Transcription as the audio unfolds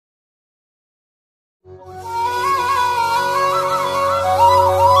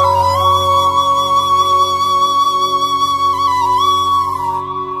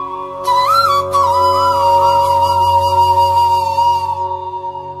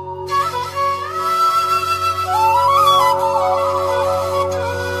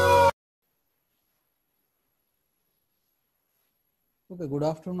Okay, good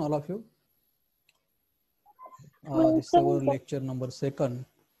afternoon, all of you. This is our lecture number second,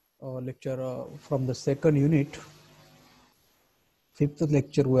 lecture from the second unit. Fifth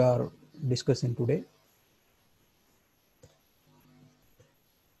lecture we are discussing today.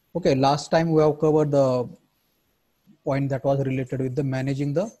 Okay, last time we have covered the point that was related with the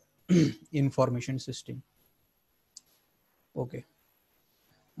managing the information system. Okay,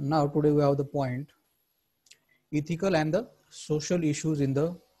 now today we have the point ethical and the social issues in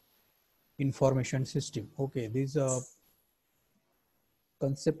the information system. Okay, this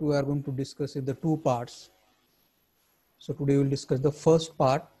concept we are going to discuss in the two parts. So today we will discuss the first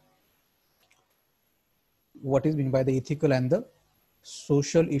part, what is meant by the ethical and the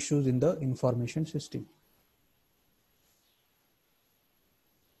social issues in the information system.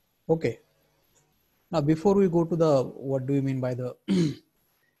 Okay. Now, before we go to the what do you mean by the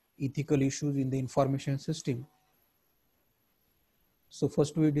ethical issues in the information system, so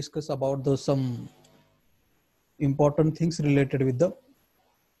first we discuss about the some important things related with the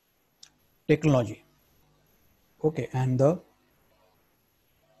technology. Okay, and the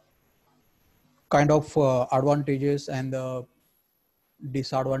kind of advantages and the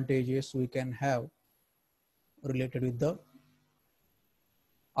disadvantages we can have related with the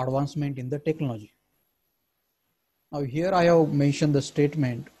advancement in the technology. Now here I have mentioned the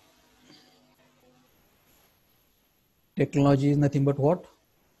statement, technology is nothing but what?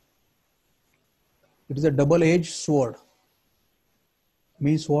 It is a double-edged sword.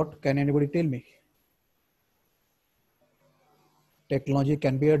 Means what? Can anybody tell me? Technology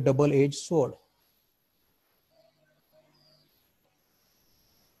can be a double-edged sword.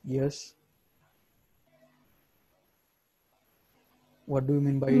 Yes. What do you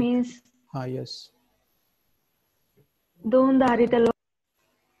mean by it? Means Yes. दोन-धारी तलवार.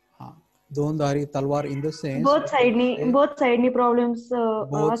 दोन-धारी तलवार in the sense. Both side problems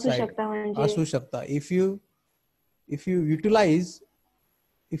असू शकता म्हणजे. असू शकता.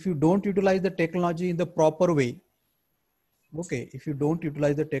 If you don't utilize the technology in the proper way, okay, if you don't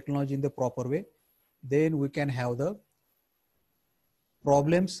utilize the technology in the proper way, then we can have the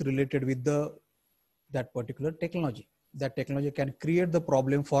problems related with that particular technology. That technology can create the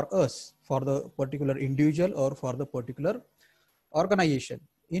problem for us, for the particular individual or for the particular organization.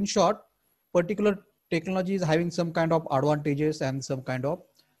 In short, particular technology is having some kind of advantages and some kind of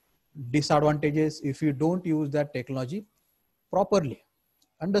disadvantages if you don't use that technology properly.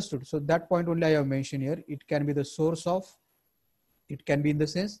 Understood? So that point only I have mentioned here. It can be the source of, it can be in the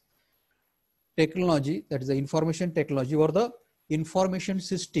sense technology, that is the information technology or the information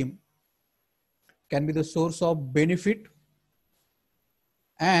system can be the source of benefit,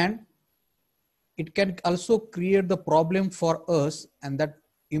 and it can also create the problem for us, and that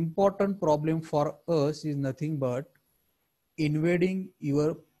important problem for us is nothing but invading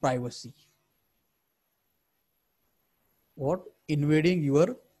your privacy. What? Invading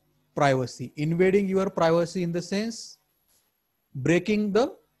your privacy. Invading your privacy in the sense breaking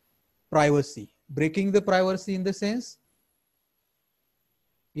the privacy. Breaking the privacy in the sense,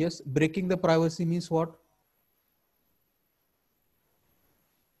 yes, breaking the privacy means what?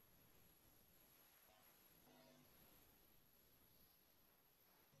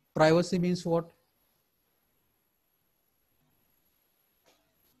 Privacy means what?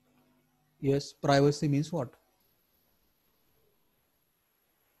 Yes, privacy means what?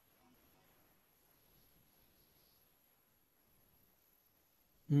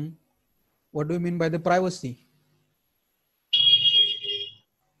 What do you mean by the privacy?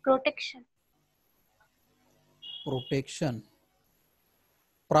 Protection. Protection.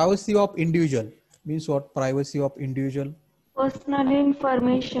 Privacy of individual means what? Privacy of individual. Personal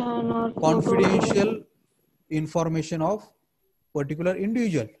information or confidential information of particular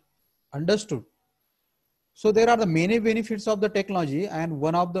individual. Understood? So there are the many benefits of the technology, and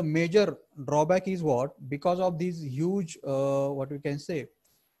one of the major drawback is what? Because of these huge, what we can say,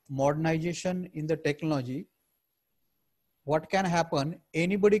 modernization in the technology, what can happen?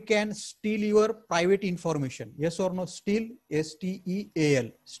 Anybody can steal your private information. Yes or no? Steal,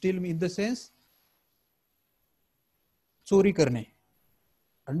 S-T-E-A-L. Steal in the sense चोरी करने.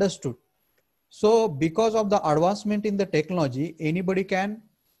 Understood? So because of the advancement in the technology, anybody can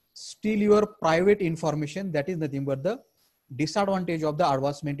steal your private information. That is nothing but the disadvantage of the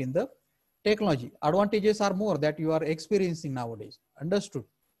advancement in the technology. Advantages are more that you are experiencing nowadays. Understood?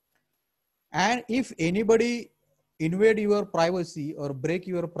 And if anybody invade your privacy or break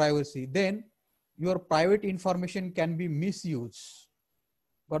your privacy, then your private information can be misused.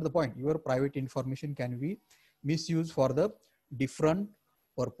 Got the point? Your private information can be misused for the different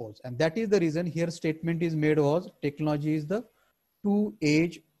purpose. And that is the reason here statement is made was technology is the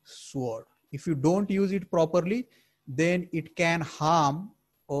two-edged sword. If you don't use it properly, then it can harm,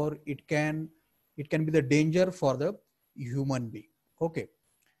 or it can be the danger for the human being. Okay.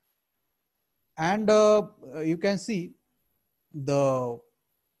 And you can see the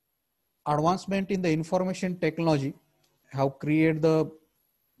advancement in the information technology have created the,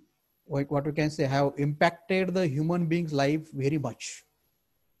 what we can say, have impacted the human being's life very much.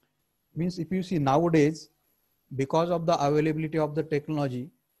 Means if you see nowadays, because of the availability of the technology,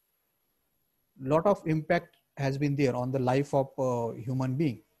 lot of impact has been there on the life of a human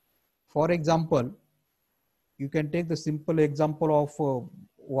being. For example, you can take the simple example of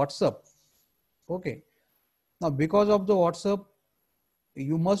WhatsApp. Okay. Now, because of the WhatsApp,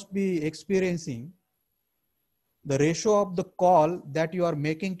 you must be experiencing the ratio of the call that you are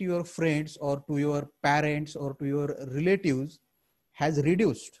making to your friends or to your parents or to your relatives has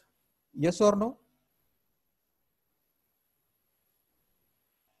reduced. Yes or no?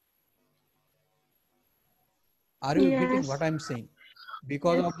 Are you getting what I'm saying?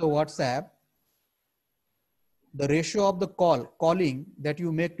 Because of the WhatsApp, the ratio of the calling that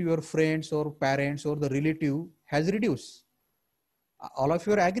you make to your friends or parents or the relative has reduced. All of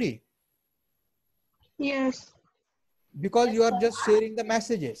you agree? Yes. Because you are just sharing the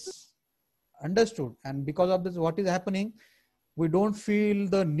messages. Understood? And because of this, what is happening? We don't feel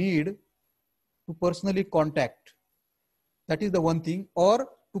the need to personally contact. That is the one thing. Or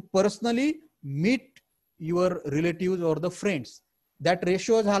to personally meet your relatives or the friends. That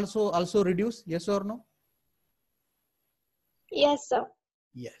ratio is also reduced. Yes or no? Yes, sir.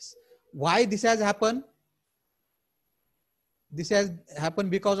 Yes. Why this has happened? This has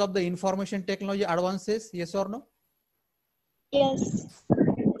happened because of the information technology advances. Yes or no? Yes.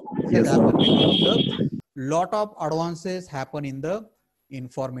 This has happened because the lot of advances happen in the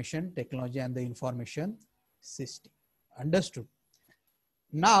information technology and the information system. Understood?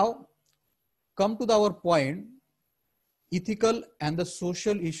 Now, come to our point, ethical and the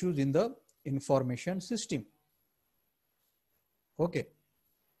social issues in the information system. Okay.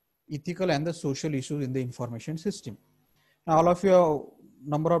 Ethical and the social issues in the information system. Now, all of you have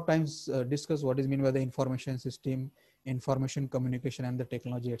number of times discussed what is meant by the information system, information communication and the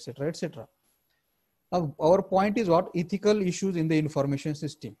technology, etc., etc. Now, our point is what? Ethical issues in the information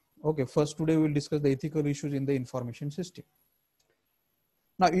system. Okay, first today we will discuss the ethical issues in the information system.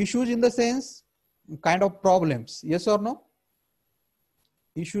 Now, issues in the sense, kind of problems. Yes or no?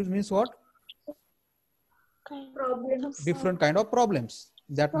 Issues means what? Problems. Different kind of problems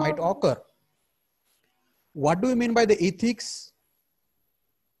that might occur. What do you mean by the ethics?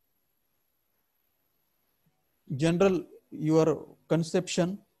 General, your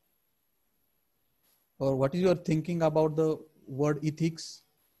conception, or what is your thinking about the word ethics?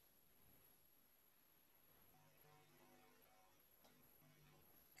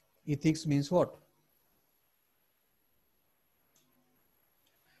 Ethics means what?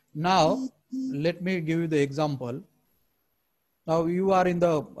 Now, let me give you the example. Now, you are in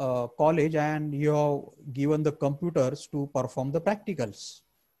the college and you have given the computers to perform the practicals.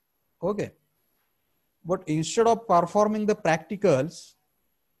 Okay. But instead of performing the practicals,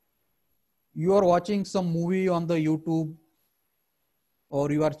 you are watching some movie on the YouTube,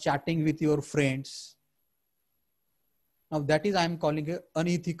 or you are chatting with your friends. Now, that is, I am calling it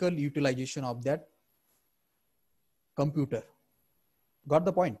unethical utilization of that computer. Got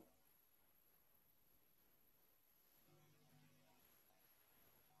the point?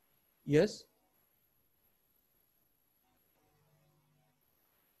 Yes.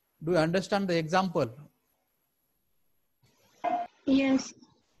 Do you understand the example? Yes.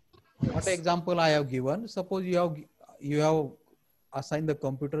 What example I have given? Suppose you have assigned the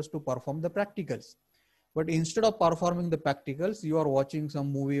computers to perform the practicals, but instead of performing the practicals, you are watching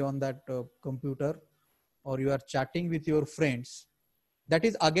some movie on that computer, or you are chatting with your friends. That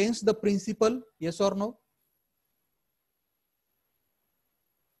is against the principle. Yes or no?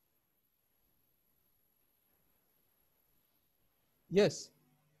 Yes.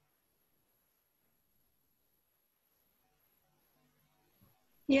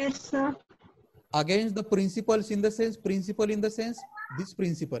 Yes, sir. Against the principles in the sense, this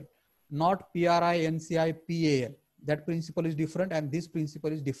principle, not PRINCIPAL. That principle is different and this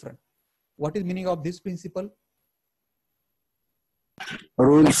principle is different. What is meaning of this principle?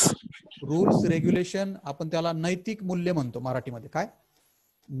 Rules. Rules regulation आपण त्याला नैतिक मूल्य म्हणतो मराठीमध्ये. काय?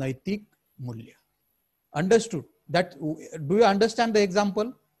 नैतिक मूल्य. Understood that? Do you understand the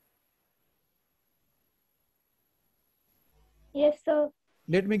example? Yes, sir.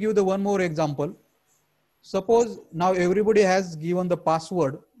 Let me give the one more example. Suppose now everybody has given the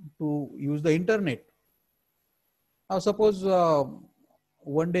password to use the internet. Now suppose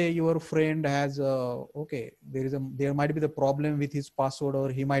one day your friend has okay, there might be the problem with his password, or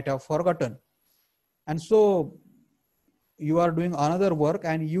he might have forgotten, and so you are doing another work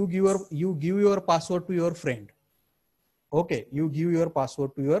and you give your password to your friend. Okay, you give your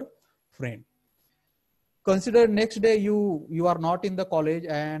password to your friend. Consider next day you are not in the college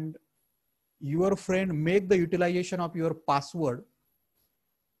and your friend make the utilization of your password,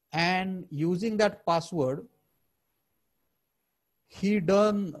 and using that password he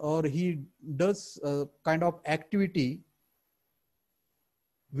does a kind of activity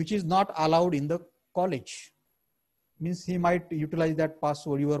which is not allowed in the college. Means he might utilize that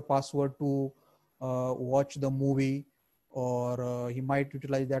password, your password, to watch the movie, or he might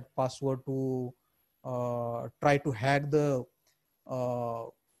utilize that password to try to hack the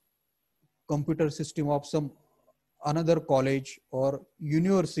computer system of some another college or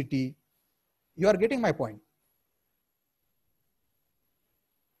university. You are getting my point?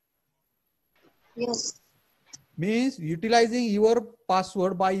 Yes. Means utilizing your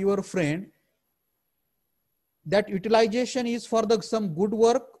password by your friend, that utilization is for the some good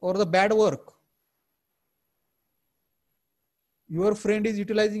work or the bad work. Your friend is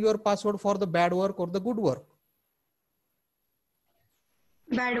utilizing your password for the bad work or the good work?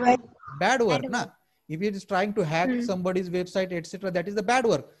 Bad work. Bad work, na? If he is trying to hack somebody's website, etc., that is the bad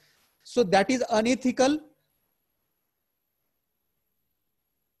work. So that is unethical.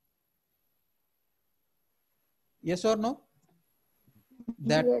 Yes or no?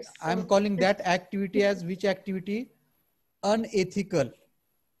 That Yes, I am calling that activity as which activity? Unethical.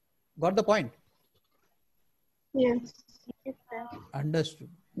 Got the point? Yes. yes, sir. Understood.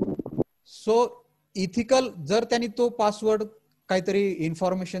 So ethical, जर त्यांनी तो password काहीतरी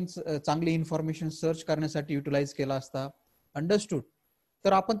information, चांगली information search करण्यासाठी utilise केला असता, understood,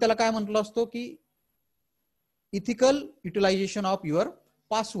 तर आपण त्याला काय म्हटलं असतो की ethical utilisation of your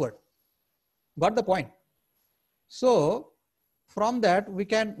password. Got the point? So from that we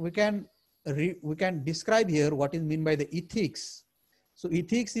can describe here what is mean by the ethics. So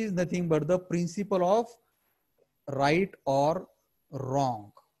ethics is nothing but the principle of right or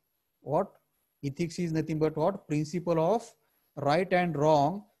wrong. What? Ethics is nothing but what? Principle of right and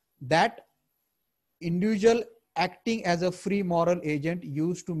wrong that individual acting as a free moral agent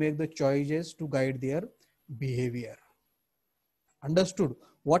used to make the choices to guide their behavior. Understood?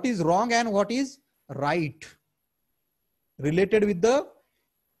 What is wrong and what is right? Related with the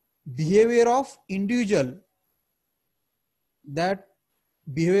behavior of individual, that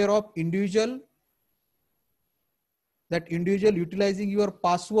behavior of individual, that individual utilizing your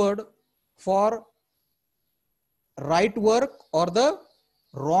password for right work or the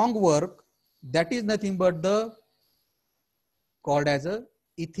wrong work, that is nothing but the called as a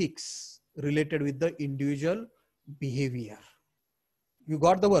ethics related with the individual behavior. You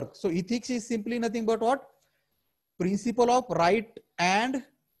got the work? So ethics is simply nothing but what? Principle of right and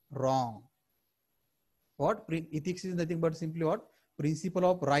wrong. What? Ethics is nothing but simply what? Principle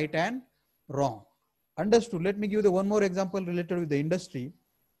of right and wrong. Understood? Let me give the one more example related with the industry.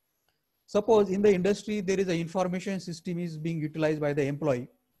 Suppose in the industry there is an information system is being utilized by the employee.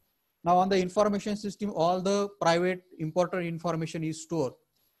 Now on the information system all the private important information is stored.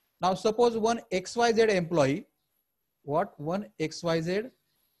 Now suppose one XYZ employee, what? One XYZ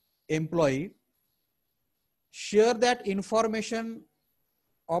employee share that information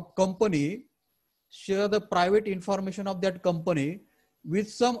of company, share the private information of that company with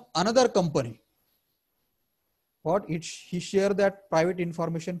some another company. What? He share that private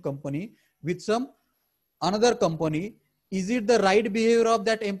information company with some another company. Is it the right behavior of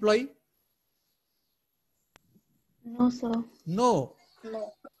that employee? No, sir. No.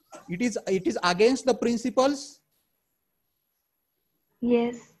 No. It is against the principles.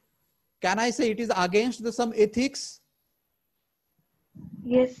 Yes. Can I say it is against the some ethics?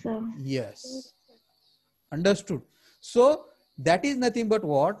 Yes, sir. Yes. Understood. So that is nothing but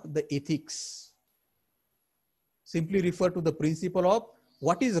what? The ethics. Simply refer to the principle of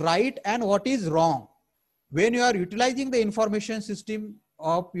what is right and what is wrong. When you are utilizing the information system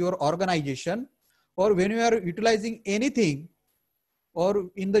of your organization, or when you are utilizing anything, or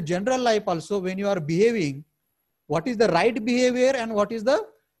in the general life also, when you are behaving, what is the right behavior and what is the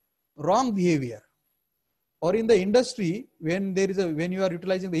wrong behavior? or in the industry, when you are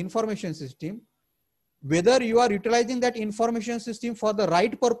utilizing the information system, whether you are utilizing that information system for the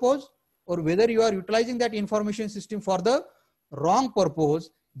right purpose or whether you are utilizing that information system for the wrong purpose,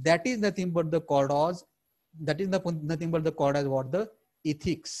 that is nothing but the called as what the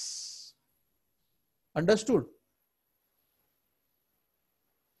ethics. Understood?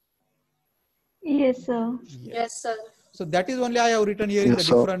 Yes, sir. Yes, sir. So that is only I have written here in the Yes,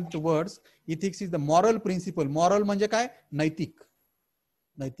 sir. different words. Ethics is the moral principle. Moral म्हणजे काय?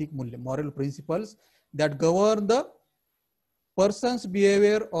 नैतिक मूल्य, moral principles that govern the person's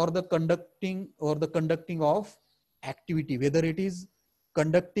behavior or the conducting of activity, whether it is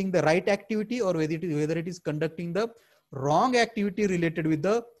conducting the right activity or whether it is conducting the wrong activity related with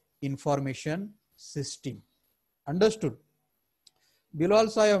the information system. Understood? Below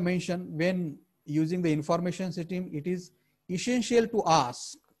also I have mentioned, when using the information system, it is essential to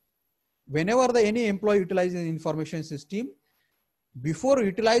ask whenever any employee utilizes the information system, before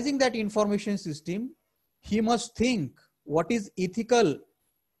utilizing that information system, he must think what is ethical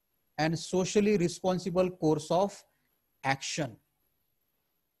and socially responsible course of action.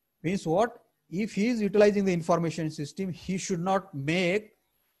 Means what? If he is utilizing the information system, he should not make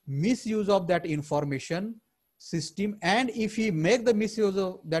misuse of that information system, and if he make the misuse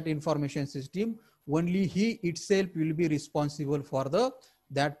of that information system, only he itself will be responsible for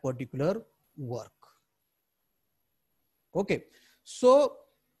that particular work. Okay, so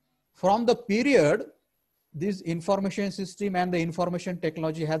from the period this information system and the information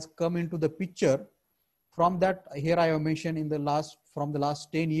technology has come into the picture, from that, here I have mentioned from the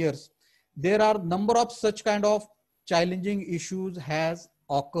last 10 years, there are number of such kind of challenging issues has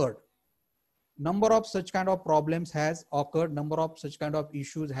occurred. Number of such kind of problems has occurred. Number of such kind of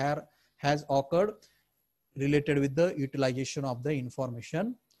issues has occurred related with the utilization of the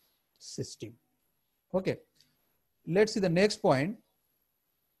information system. Okay, let's see the next point.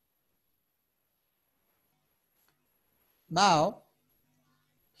 Now,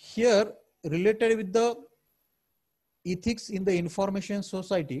 here related with the ethics in the information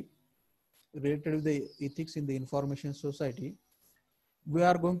society, we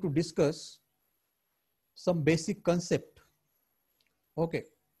are going to discuss some basic concept. Okay.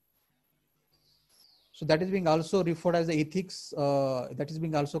 So that is being also referred as the ethics, that is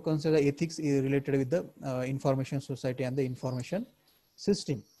being also considered ethics related with the information society and the information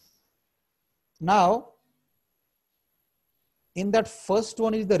system. Now, in that first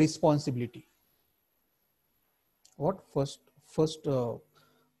one is the responsibility. What first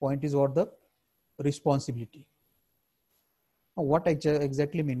point is what the responsibility. Now, what I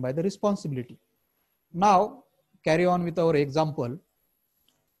exactly mean by the responsibility? Now, carry on with our example.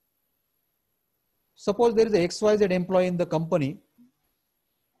 Suppose there is a XYZ employee in the company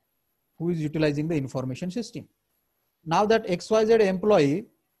who is utilizing the information system. Now that XYZ employee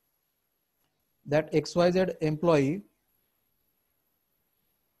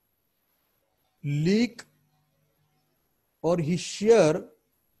leak or he share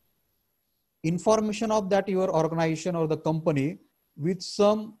information of that your organization or the company with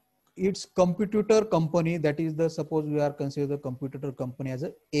its competitor company, that is the, suppose we are consider the competitor company as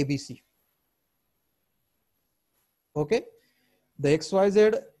a ABC. Okay, the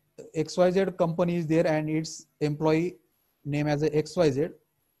XYZ company is there and its employee name as a XYZ,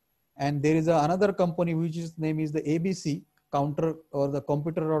 and there is another company which is name is the ABC, counter or the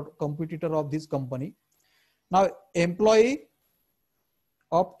competitor of this company. Now employee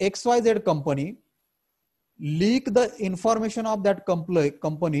of XYZ company leak the information of that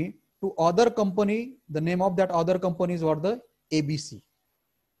company to other company. The name of that other company is what? The ABC.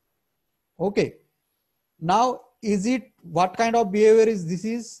 Okay. Now, is it, what kind of behavior is this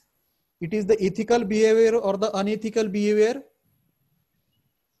is? It is the ethical behavior or the unethical behavior?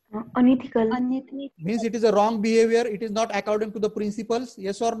 Unethical. Means it is a wrong behavior. It is not according to the principles.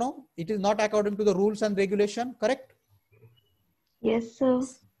 Yes or no? It is not according to the rules and regulation. Correct? Yes, sir.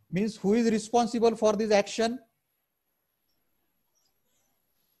 Means who is responsible for this action?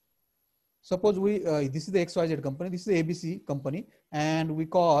 Suppose this is the XYZ company, this is the ABC company, and we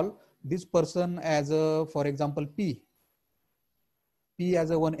call this person as a, for example, P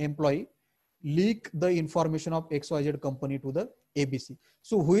as a one employee, leak the information of XYZ company to the ABC.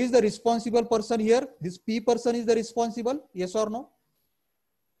 So who is the responsible person here? This P person is the responsible. Yes or no?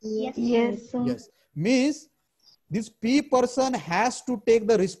 Yes, sir. Yes. Means this P person has to take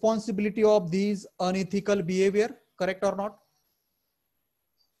the responsibility of these unethical behavior. Correct or not?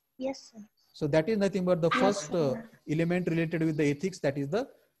 Yes, sir. So that is nothing but the first element related with the ethics, that is the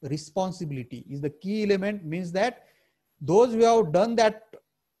responsibility is the key element. Means that those who have done that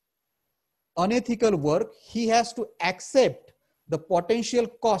unethical work, he has to accept the potential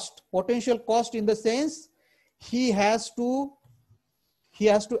cost. Potential cost in the sense he has to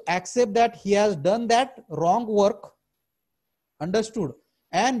accept that he has done that wrong work. Understood?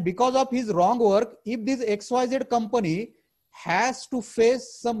 And because of his wrong work, if this XYZ company has to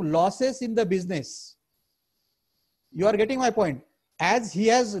face some losses in the business, you are getting my point. As he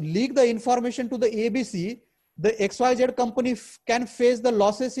has leaked the information to the ABC, the XYZ company can face the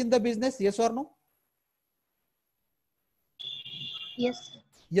losses in the business, yes or no? Yes.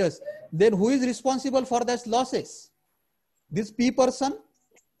 Yes. Then who is responsible for those losses? This P person?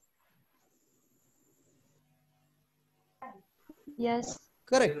 Yes.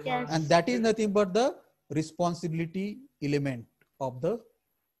 Correct. Yes. And that is nothing but the responsibility element of the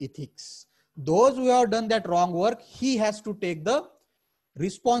ethics. Those who have done that wrong work, he has to take the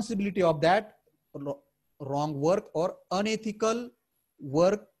responsibility of that wrong work or unethical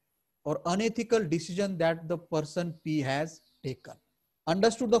work or unethical decision that the person P has taken.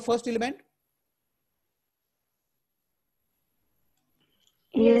 Understood the first element?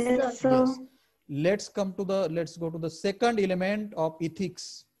 Yes, sir. Yes. Let's go to the second element of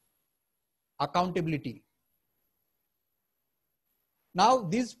ethics, accountability. Now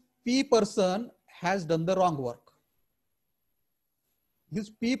this P person has done the wrong work. This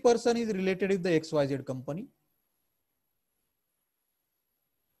P person is related with the XYZ company.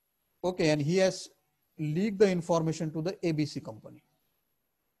 Okay, and he has leaked the information to the ABC company.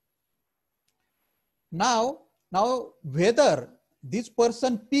 Now whether this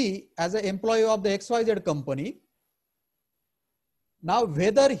person P as an employee of the XYZ company, now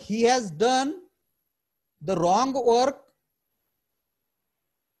whether he has done the wrong work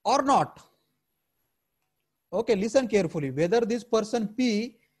or not. Okay, listen carefully. Whether this person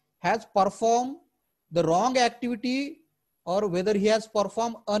P has performed the wrong activity or whether he has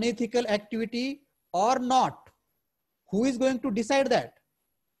performed unethical activity or not. Who is going to decide that?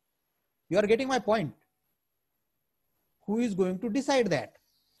 You are getting my point. Who is going to decide that?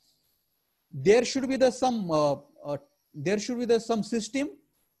 There should be some system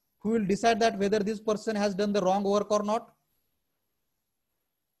who will decide that whether this person has done the wrong work or not.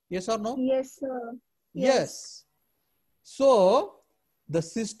 Yes or no? Yes, sir. Yes. So the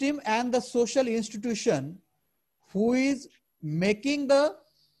system and the social institution who is making the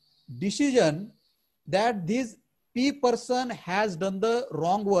decision that this P person has done the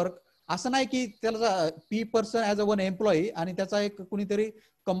wrong work, असं नाही की त्याला P person as a one employee आणि त्याचा एक कुणीतरी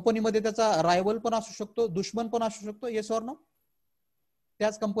कंपनीमध्ये त्याचा रायवल पण असू शकतो, दुश्मन पण असू शकतो, येस ऑर नो?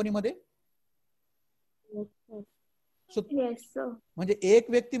 त्याच कंपनीमध्ये. सो म्हणजे एक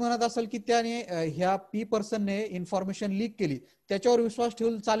व्यक्ती म्हणत असेल की त्याने ह्या P पर्सनने इन्फॉर्मेशन लीक केली, त्याच्यावर विश्वास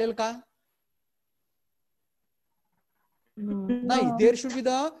ठेवून चालेल का? नाही. There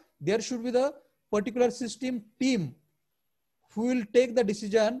should be the particular system team who will take the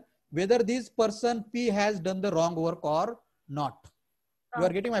decision whether this person P has done the wrong work or not. You are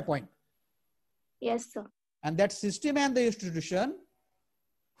getting my point? Yes, sir. And that system and the institution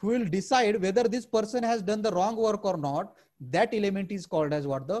who will decide whether this person has done the wrong work or not, that element is called as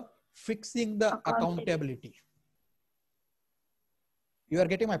what? The fixing the accountability. You are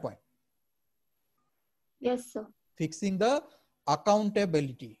getting my point? Yes, sir. Fixing the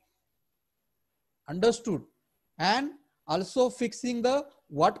accountability. Understood? And also fixing the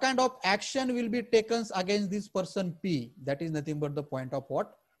what kind of action will be taken against this person P. That is nothing but the point of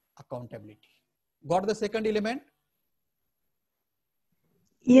what? Accountability. Got the second element?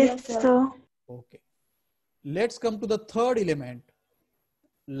 Yes, sir. Okay. Let's come to the third element,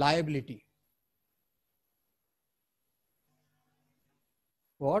 liability.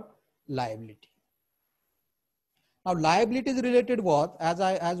 What? Liability. Now liability is related what?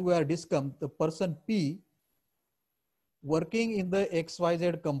 As we are discussed, the person P working in the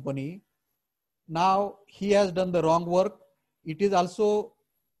XYZ company, now he has done the wrong work. It is also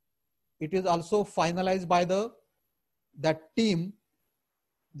finalized by that team.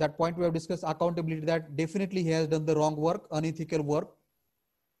 That point we have discussed, accountability, that definitely he has done the wrong work, unethical work.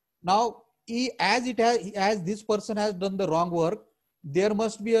 Now as this person has done the wrong work, there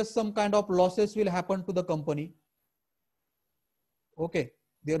must be some kind of losses will happen to the company. Okay,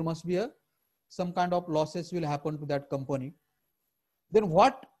 there must be some kind of losses will happen to that company. Then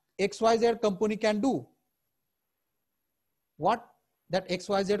what XYZ company can do? What that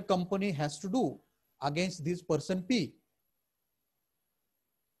XYZ company has to do against this person P?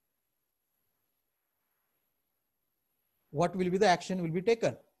 What will be the action will be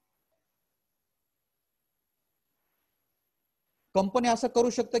taken? Company असं करू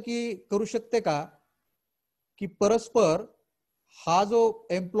शकते का की परस्पर हा जो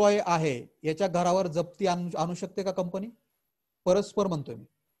employ आहे याच्या घरावर जप्ती आणू शकते का कंपनी? परस्पर म्हणतोय मी,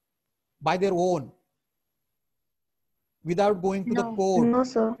 by their own, without going to the No. court. No,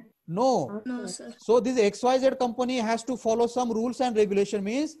 sir. No. No, sir. So this XYZ company has to follow some rules and regulation,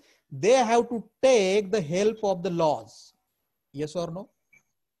 means they have to take the help of the laws. Yes or no?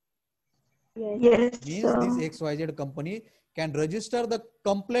 Yes, Means this sir. XYZ company can register the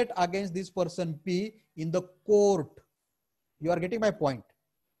complaint against this person P in the court. You are getting my point?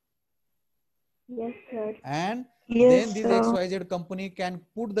 Yes, sir. And Yes, then this sir. XYZ company can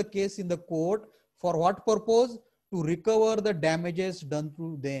put the case in the court for what purpose? To recover the damages done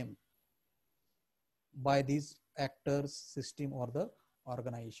to them by these actors, system or the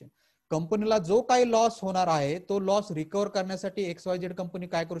organization. कंपनीला जो काही loss होणार आहे तो loss recover करण्यासाठी XYZ company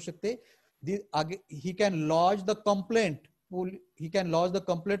काय करू शकते? He can lodge the complaint. He can lodge the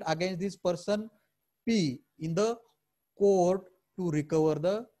complaint against this person P in the court to recover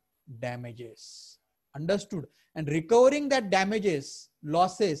the damages. Understood? And recovering that damages,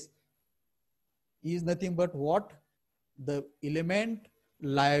 losses, is nothing but what? The element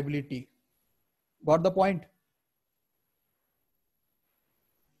liability. Got the point?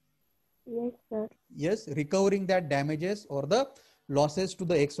 Yes, sir. Yes, recovering that damages or the losses to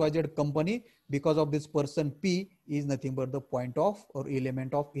the XYZ company because of this person P is nothing but the point of or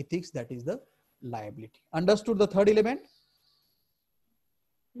element of ethics, that is the liability. Understood the third element?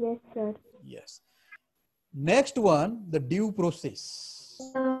 Yes, sir. Yes. Next one, the due process.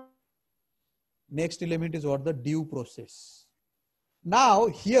 Next element is what? The due process. Now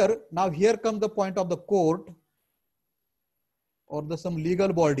here comes the point of the court or some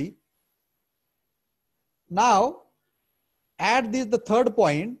legal body. Now at the third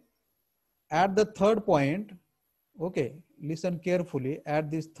point, okay, listen carefully.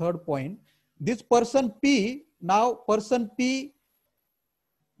 At this third point, this person P, now person P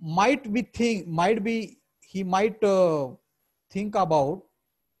might think about,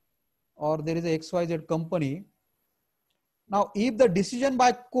 or there is a XYZ company. Now if the decision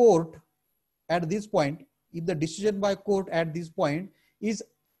by court at this point, is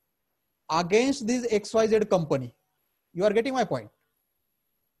against this XYZ company, you are getting my point?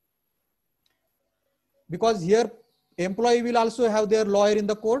 Because here employee will also have their lawyer in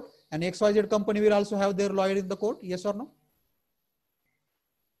the court and XYZ company will also have their lawyer in the court. Yes or no?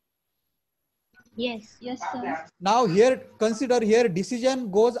 Yes. Yes, sir. Now here, consider here decision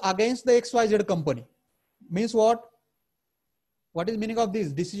goes against the XYZ company. Means what? What is meaning of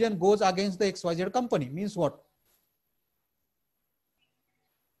this? Decision goes against the XYZ company. Means what?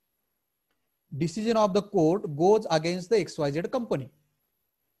 Decision of the court goes against the XYZ company.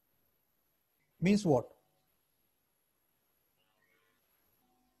 Means what?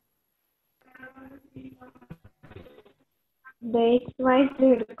 The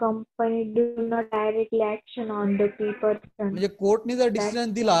XYZ company do not directly action on the P person. म्हणजे कोर्टने जर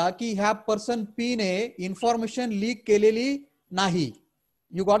decision दिला की ह्या person P ने information leak केलेली नाही.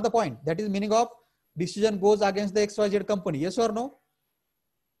 You got the point? That is meaning of decision goes against the XYZ company. Yes or no?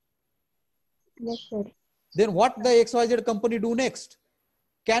 Yes, sir. Then what the XYZ company do next?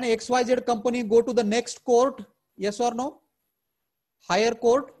 Can XYZ company go to the next court? Yes or no? Higher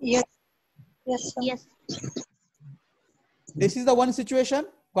court? Yes. Yes, sir. Yes. This is the one situation.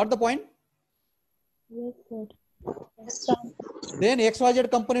 Got the point? Yes, sir. Yes, sir. Then XYZ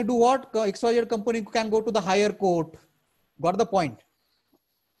company do what? XYZ company can go to the higher court. Got the point?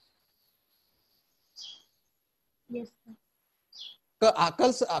 Yes, sir.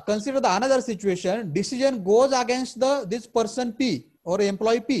 Consider the another situation. Decision goes against this person P or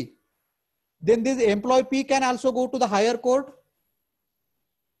employee P. Then this employee P can also go to the higher court.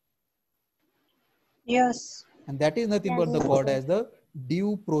 Yes. And that is nothing but the Yes. called as the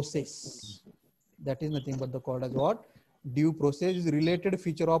due process. That is nothing but the called as what? Due process is related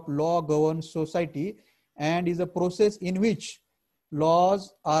feature of law governed society and is a process in which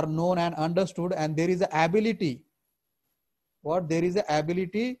laws are known and understood, and there is a ability. What? There is a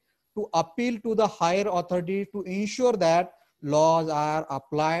ability to appeal to the higher authority to ensure that laws are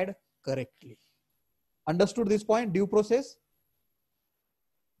applied correctly. Understood this point? Due process?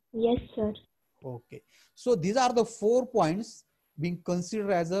 Yes, sir. Okay. So these are the 4 points being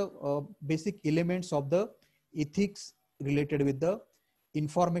considered as a basic elements of the ethics related with the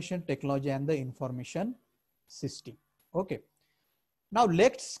information technology and the information system. Okay. Now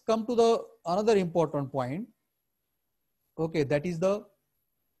let's come to the another important point. Okay, that is the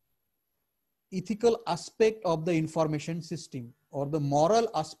ethical aspect of the information system or the moral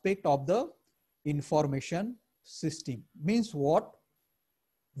aspect of the information system. Means what?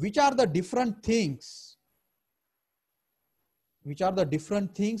 Which are the different things which are the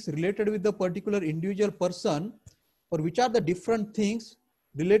different things related with the particular individual person, or which are the different things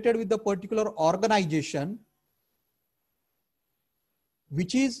related with the particular organization,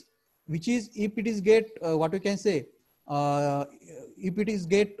 which is if it is get what we can say, if it is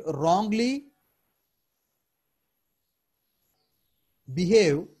get wrongly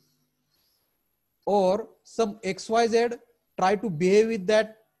behave, or some XYZ try to behave with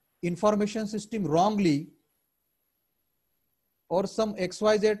that information system wrongly, or some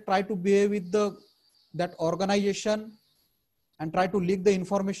XYZ try to behave with that organization and try to leak the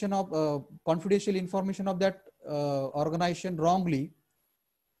information of confidential information of that organization wrongly,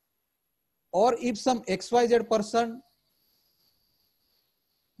 or if some XYZ person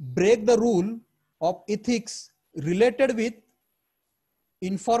break the rule of ethics related with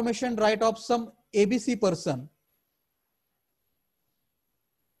information right of some ABC person.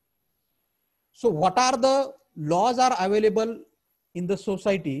 So what are the laws are available in the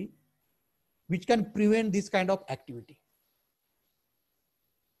society which can prevent this kind of activity?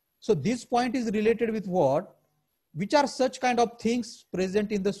 So this point is related with what? Which are such kind of things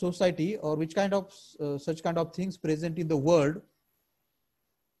present in the society, or which kind of such kind of things present in the world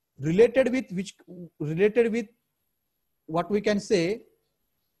related with what we can say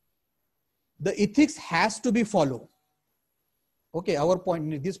the ethics has to be followed. Okay, our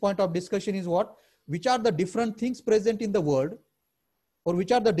point, this point of discussion is what? Which are the different things present in the world, or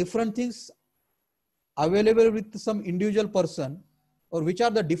which are the different things available with some individual person, or which are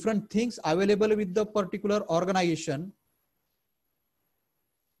the different things available with the particular organization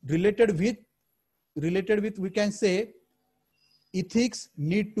related with we can say ethics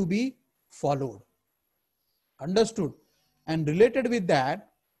need to be followed. Understood? And related with that,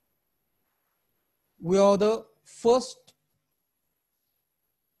 we have the first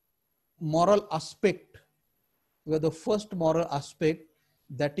moral aspect. We have the first moral aspect,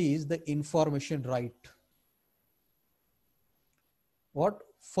 that is the information right. What?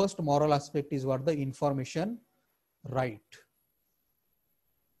 First moral aspect is what? The information right.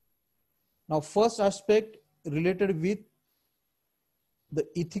 Now, first aspect related with the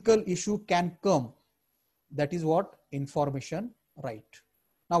ethical issue can come. That is what? Information right.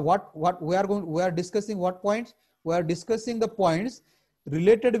 Now, what we are discussing what points? We are discussing the points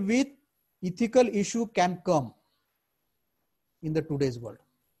related with ethical issue can come in the today's world.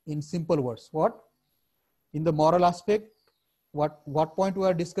 In simple words, what? In the moral aspect, what point we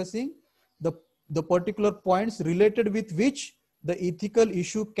are discussing? The particular points related with which the ethical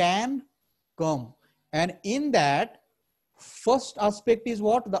issue can come. And in that, first aspect is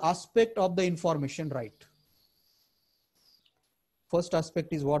what? The aspect of the information right. First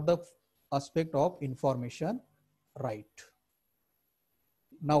aspect is what? The aspect of information right.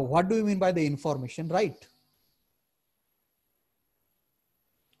 Now, what do you mean by the information right?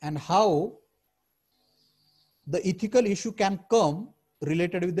 And how the ethical issue can come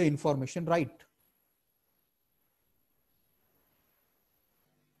related with the information right?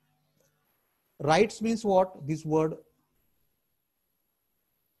 Rights means what? This word.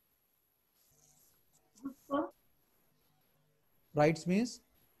 Rights means?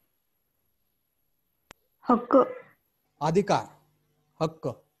 Hakku. Adhikar.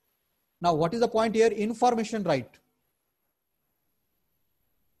 Hakka. Now, what is the point here? Information right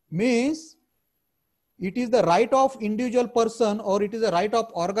means it is the right of individual person, or it is the right of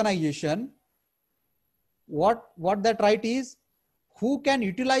organization. What that right is? Who can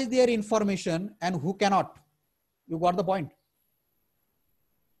utilize their information and who cannot. You got the point?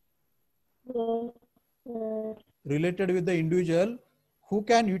 Yes. Related with the individual, who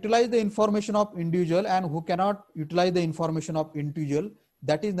can utilize the information of individual and who cannot utilize the information of individual.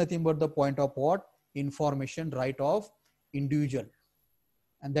 That is nothing but the point of what? Information right of individual.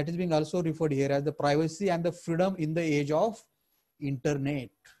 And that is being also referred here as the privacy and the freedom in the age of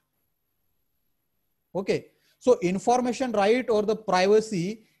internet. Okay. So information right or the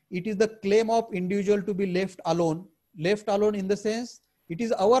privacy, it is the claim of individual to be left alone. Left alone in the sense, it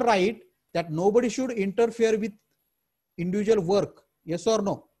is our right that nobody should interfere with individual work. Yes or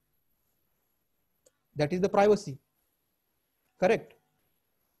no? That is the privacy. Correct?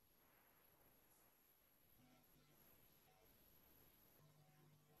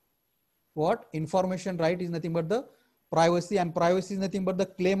 What? Information right is nothing but the privacy, and privacy is nothing but the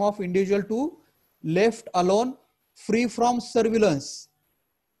claim of individual to left alone, free from surveillance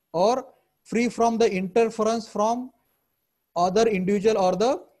or free from the interference from other individual or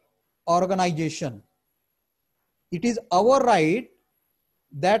the organization. It is our right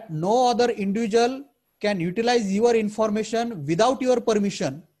that no other individual can utilize your information without your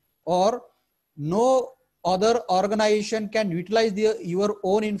permission, or no other organization can utilize your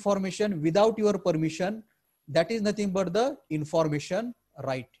own information without your permission, that is nothing but the information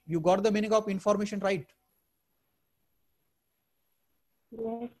right. You got the meaning of information right?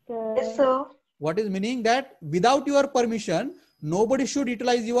 Yes, sir. Yes, sir. What is meaning? That without your permission, nobody should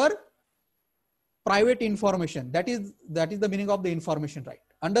utilize your private information. That is the meaning of the information right.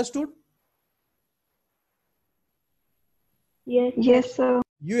 Understood? Yes, Yes, sir.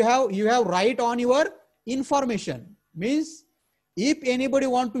 You have right on your information. Means if anybody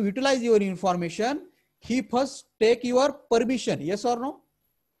want to utilize your information, he first take your permission. Yes or no?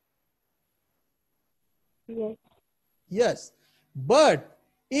 yes, Yes. But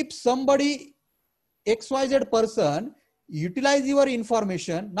if somebody XYZ person utilize your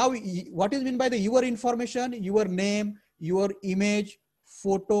information, now what is meant by the your information? Your name, your image,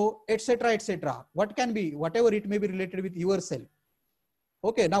 photo, etc., etc. What can be, whatever it may be related with yourself.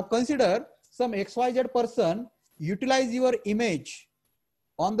 Okay, now consider some XYZ person utilize your image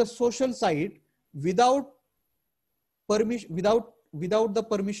on the social site without permission, without the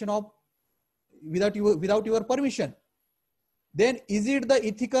permission of, without your permission. Then is it the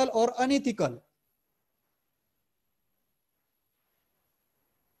ethical or unethical?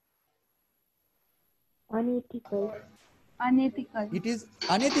 unethical. Unethical. It is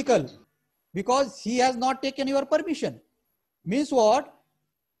unethical because he has not taken your permission. Means what?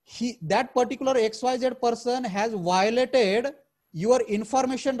 That particular XYZ person has violated your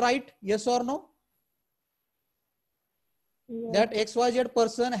information right. Yes or no? Yes, That XYZ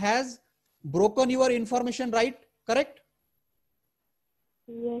person has broken your information right. Correct?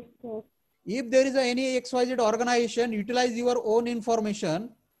 yes, sir. If there is any XYZ organization utilize your own information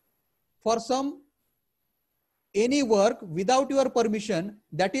for any work without your permission,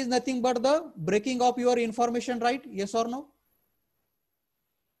 that is nothing but the breaking of your information right. Yes or no?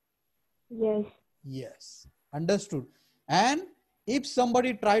 Yes, Yes. Understood. And if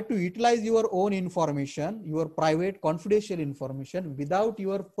somebody try to utilize your own information, your private confidential information without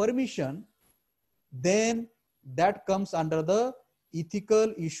your permission, then that comes under the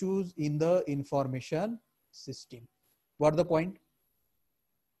ethical issues in the information system. What the point?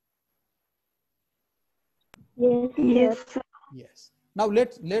 yes, Yes, sir. sir. Yes. Now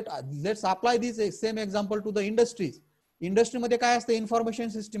let's apply this same example to the industries. Industry मध्ये काय असते? Information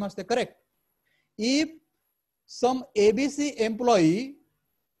system असते. Correct? If some ABC employee,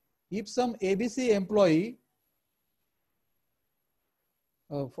 if some ABC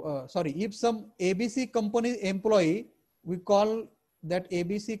company employee, we call that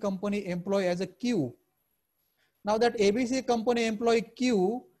ABC company employee as a Q. Now that ABC company employee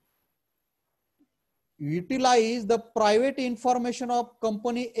Q utilize the private information of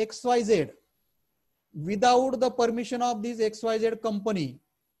company XYZ without the permission of this XYZ company,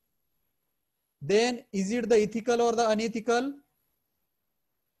 then is it the ethical or the unethical?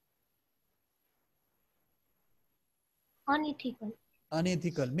 Unethical.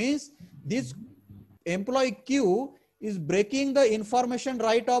 Unethical means this employee Q is breaking the information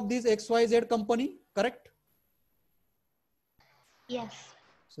right of this XYZ company, correct? Yes.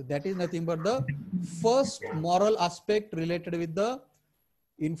 So that is nothing but the first moral aspect related with the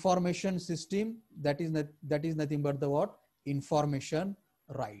information system. That is nothing but the what? Information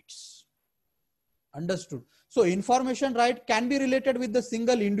rights. Understood. So information right can be related with the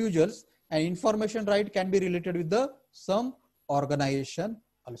single individuals, and information right can be related with the some organization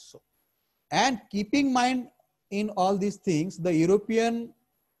also. And keeping mind in all these things, the European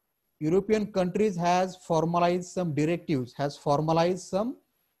countries has formalized some directives, has formalized some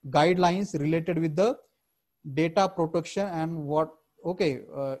guidelines related with the data protection and what. Okay,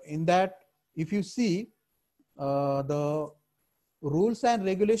 in that if you see the rules and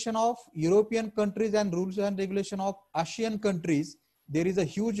regulation of European countries and rules and regulation of Asian countries, there is a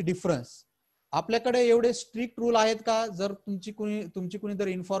huge difference. आपल्याकडे एवढे strict rule आहेत का? जर तुमची कुणी जर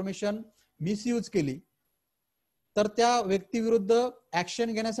information misuse केली तर त्या व्यक्तीविरुद्ध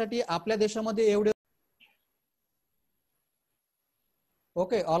ऍक्शन घेण्यासाठी आपल्या देशामध्ये एवढे.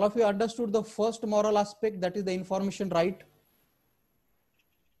 Okay, all of you understood the first moral aspect, that is the information right.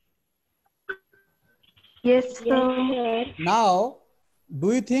 Yes, Yes, sir. sir. Now,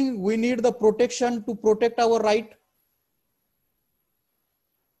 do you think we need the protection to protect our right?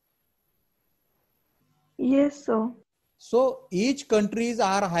 Yes, sir. So each countries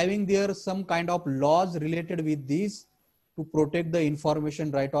are having their some kind of laws related with this to protect the information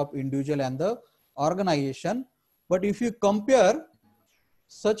right of individual and the organization. But if you compare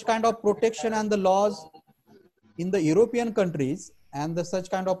such kind of protection and the laws in the European countries and the such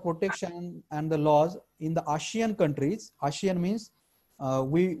kind of protection and the laws in the ASEAN countries, ASEAN means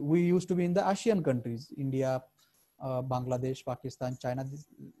we used to be in the ASEAN countries, India, Bangladesh, Pakistan, China.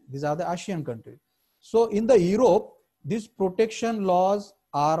 These are the ASEAN countries. So in the Europe, these protection laws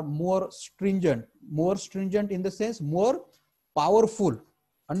are more stringent in the sense more powerful.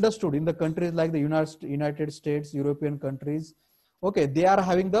 Understood? In the countries like the United States, European countries, okay, they are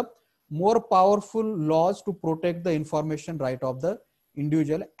having the more powerful laws to protect the information right of the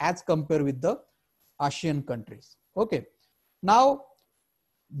individual as compared with the ASEAN countries. Okay. Now,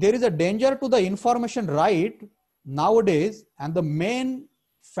 there is a danger to the information right nowadays, and the main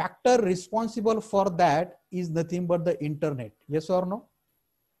factor responsible for that is nothing but the internet. Yes or no?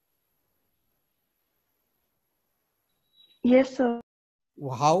 Yes, sir.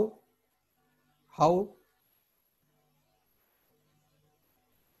 How? How?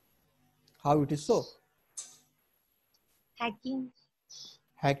 How it is so? Hacking.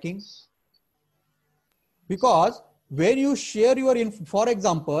 Hacking. Because when you share your, for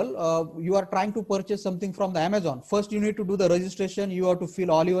example, you are trying to purchase something from the Amazon. First, you need to do the registration. You have to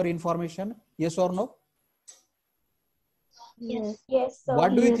fill all your information. Yes or no? Yes. Yes, sir.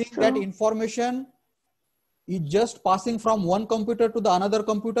 What do you Yes, think sir. that information is just passing from one computer to the another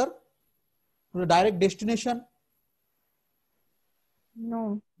computer to the direct destination?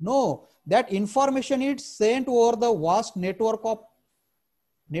 No. No, that information is sent over the vast network of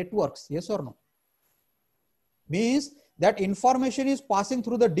networks. Yes or no? Means that information is passing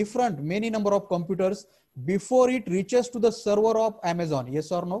through the different many number of computers before it reaches to the server of Amazon.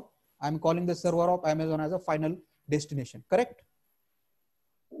 Yes or no? I'm calling the server of Amazon as a final destination. Correct?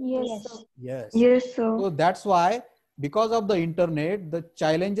 Yes, sir. Yes. Yes, sir. So that's why, because of the internet, the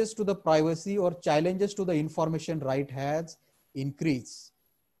challenges to the privacy or challenges to the information right has increased.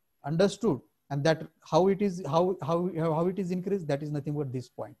 Understood? And that how it is how it is increased, that is nothing but this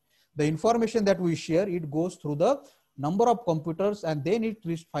point. The information that we share, it goes through the number of computers and then it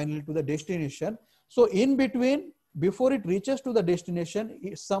reaches finally to the destination. So in between, before it reaches to the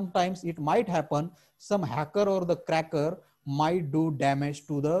destination, sometimes it might happen some hacker or the cracker might do damage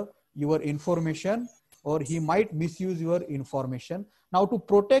to the your information, or he might misuse your information. Now, to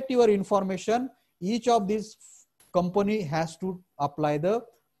protect your information, each of these company has to apply the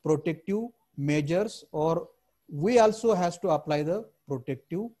protective measures, or we also has to apply the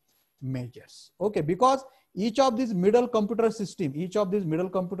protective measures. Okay, because each of these middle computer system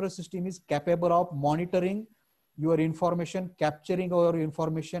is capable of monitoring your information, capturing your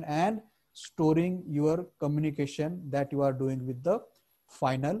information, and storing your communication that you are doing with the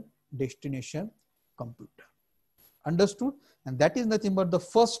final destination computer. Understood? And that is nothing but the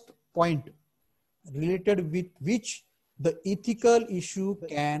first point related with which the ethical issue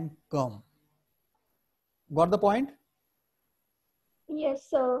can come. Got the point? Yes,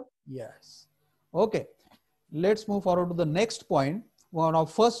 sir. Yes. Okay. Let's move forward to the next point. One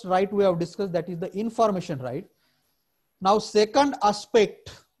of first right we have discussed, that is the information right. Now, second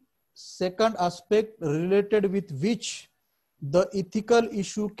aspect related with which the ethical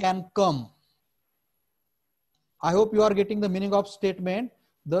issue can come. I hope you are getting the meaning of statement.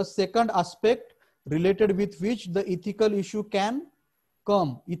 The second aspect related with which the ethical issue can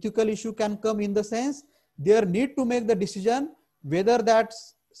come. Ethical issue can come in the sense they need to make the decision whether that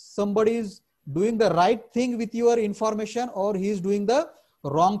somebody is doing the right thing with your information or he is doing the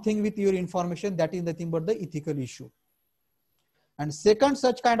wrong thing with your information. That is nothing but the ethical issue. And second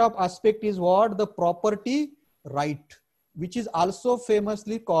such kind of aspect is what? The property right, which is also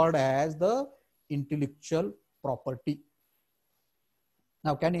famously called as the intellectual property.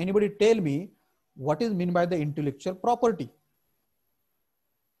 Now, can anybody tell me what is meant by the intellectual property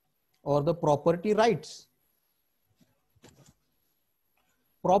or the property rights?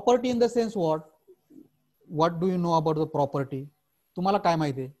 Property in the sense what? What do you know about the property? तुम्हाला काय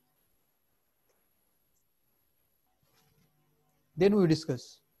माहिती आहे? Then we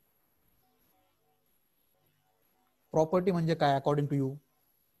discuss. Property म्हणजे काय according to you?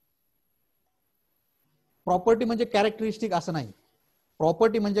 Property म्हणजे characteristic असं नाही.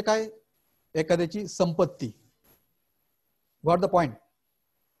 Property म्हणजे काय? एखाद्याची संपत्ती. Got the point?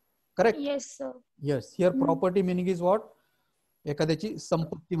 Correct? Yes, sir. Yes. Here property meaning is what? एखाद्याची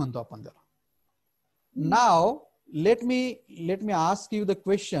संपत्ती म्हणतो आपण त्याला. Now let me ask you the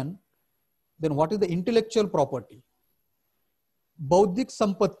question. Then what is the intellectual property? बौद्धिक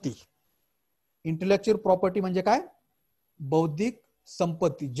संपत्ती. Intellectual property म्हणजे काय? बौद्धिक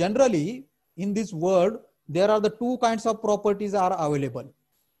संपत्ती. Generally in this world there are the two kinds of properties are available.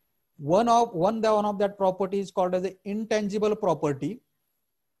 One of that property is called as the intangible property,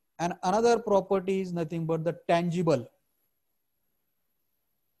 and another property is nothing but the tangible.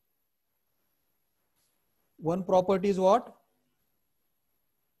 One property is what?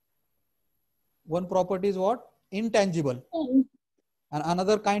 One property is what? Intangible. And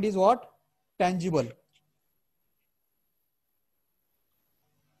another kind is what? Tangible.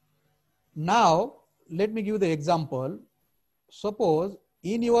 Now, let me give the example. Suppose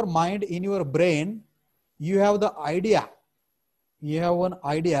in your mind, in your brain, you have the idea. You have one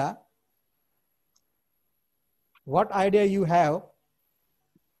idea. What idea you have?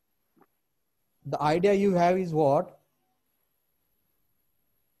 The idea you have is what?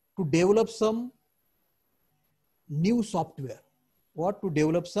 To develop some new software. What? To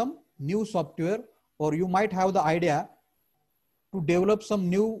develop some new software, or you might have the idea to develop some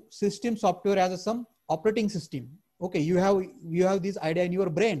new system software as some operating system. Okay, you have this idea in your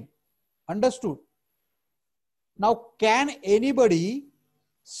brain. Understood? Now, can anybody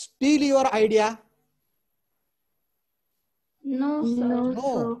steal your idea? No, sir.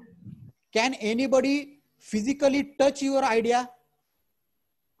 No. Can anybody physically touch your idea?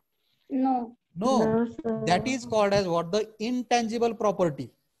 No. No. sir. That is called as what? The intangible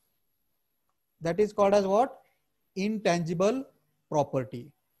property. That is called as what? Intangible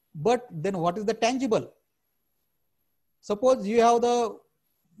property. But then what is the tangible? Suppose you have the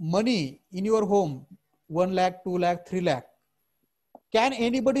money in your home, 1 lakh, 2 lakh, 3 lakh. Can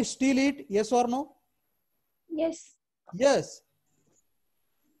anybody steal it? Yes or no? Yes. Yes.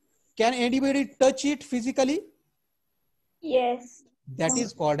 Can anybody touch it physically? Yes. That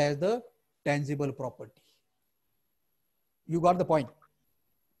is called as the tangible property. You got the point?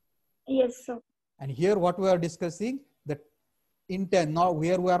 Yes, sir. And here what we are discussing, the intent. Now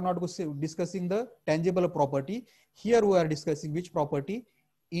here we are not discussing the tangible property. Here we are discussing which property?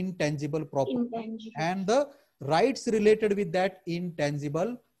 Intangible property. Intangible. And the rights related with that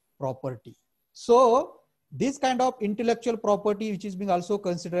intangible property. So this kind of intellectual property, which is being also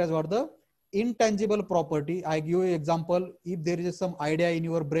considered as what? The intangible property. I give you an example. If there is some idea in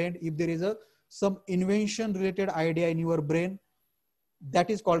your brain, if there is some invention related idea in your brain, that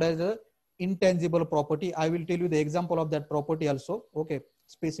is called as a intangible property. I will tell you the example of that property also. Okay,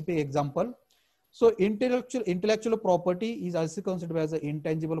 specific example. So intellectual property is also considered as an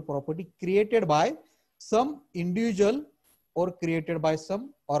intangible property created by some individual or created by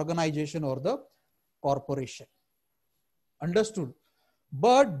some organization or the corporation. Understood?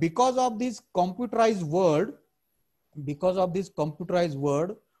 But because of this computerized world,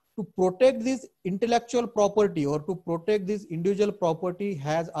 to protect this intellectual property or to protect this individual property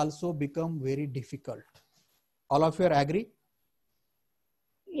has also become very difficult. All of you are agree?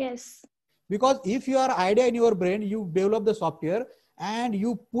 Yes. Because if your idea in your brain, you develop the software and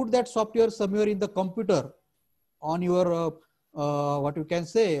you put that software somewhere in the computer on your what you can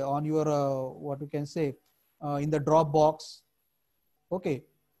say on your in the Dropbox, okay,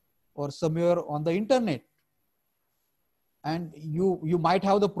 or somewhere on the internet, and you might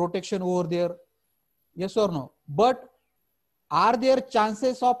have the protection over there. Yes or no? But are there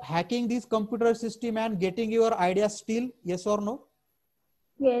chances of hacking this computer system and getting your idea still? Yes or no?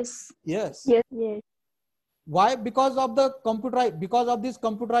 Yes. Yes. Yes. Why? Because of the because of this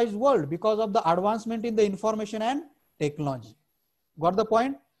computerized world, because of the advancement in the information and technology. Got the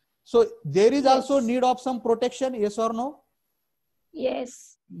point? So there is also need of some protection. Yes or no?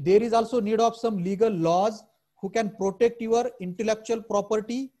 Yes. There is also need of some legal laws who can protect your intellectual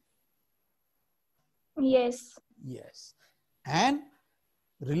property. Yes. Yes. And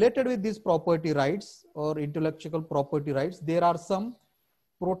related with these property rights or intellectual property rights, there are some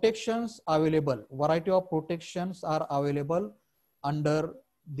protections available. Variety of protections are available under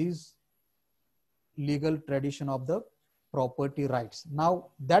this legal tradition of the property rights. Now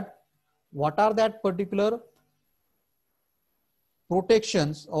that what are that particular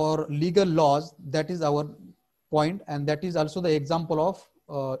protections or legal laws? That is our point, and that is also the example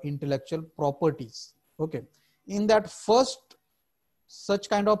of intellectual properties. Okay, in that first such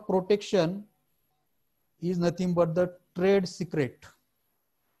kind of protection is nothing but the trade secret,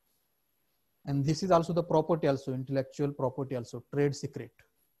 and this is also the property, also intellectual property, also trade secret.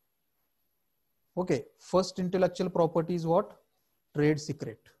 Okay, first intellectual property is what? Trade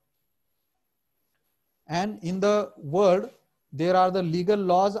secret. And in the world there are the legal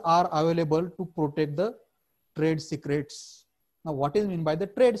laws are available to protect the trade secrets. Now what is meant by the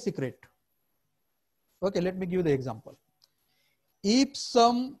trade secret? Okay, let me give you the example. If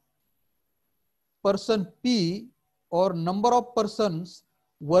some person P or number of persons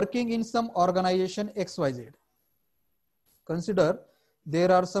working in some organization XYZ, consider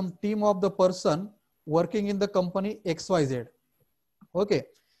there are some team of the person working in the company XYZ. Okay,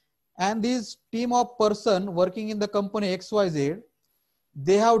 and this team of person working in the company XYZ,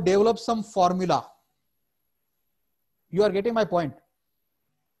 they have developed some formula. You are getting my point?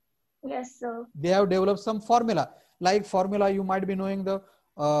 Yes, sir. They have developed some formula. Like formula, you might be knowing the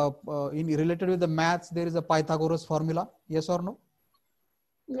in related with the maths, there is a Pythagoras formula. Yes or no?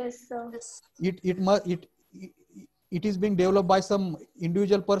 Yes, sir. It it is being developed by some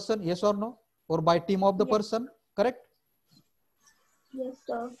individual person. Yes or no? Or by team of the Yes, person. Correct? yes,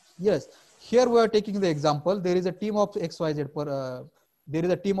 sir. Yes. Here we are taking the example. There is a team of XYZ. There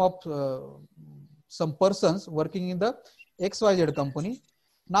is a team of some persons working in the XYZ company.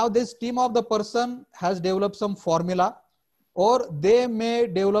 Now this team of the person has developed some formula, or they may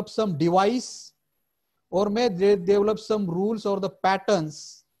develop some device, or may they develop some rules or the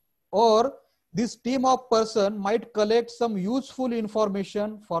patterns, or this team of person might collect some useful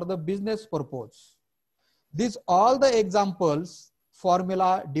information for the business purpose. These all the examples,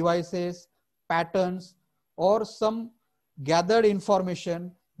 formula, devices, patterns, or some gathered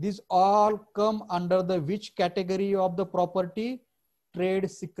information, these all come under the which category of the property?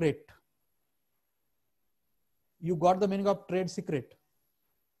 Trade secret. You got the meaning of trade secret?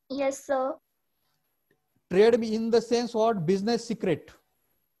 Yes, sir. Trade in the sense what? Business secret.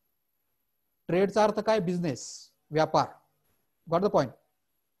 ट्रेडचा अर्थ काय? Business, व्यापार. Got the point?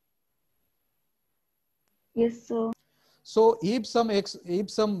 Yes, sir. So if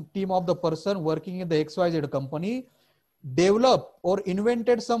some team of the person working in the XYZ company develop or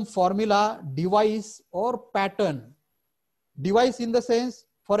invented some formula, device or pattern. Device in the sense,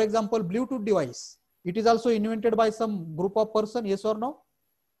 for example, Bluetooth device. It is also invented by some group of person. Yes or no?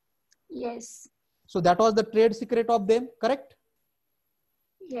 Yes. So that was the trade secret of them. Correct?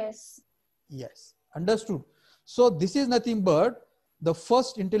 Yes. Yes. Understood. So this is nothing but the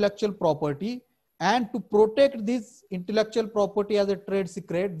first intellectual property, and to protect this intellectual property as a trade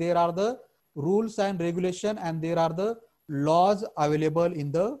secret, there are the rules and regulation, and there are the laws available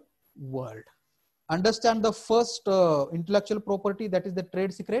in the world. Understand the first intellectual property, that is the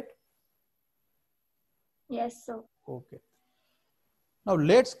trade secret. Yes, sir. Okay. Now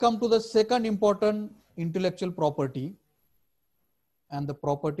let's come to the second important intellectual property and the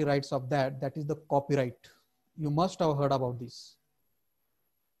property rights of that, that is the copyright. You must have heard about this.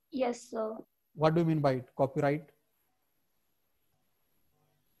 Yes, sir. What do you mean by it? Copyright?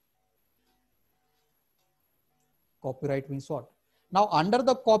 Copyright means what? Now under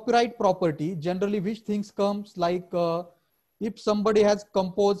the copyright property, generally which things comes, like if somebody has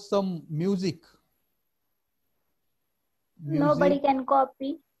composed some music. Nobody can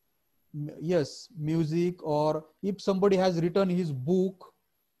copy. Yes, music, or if somebody has written his book,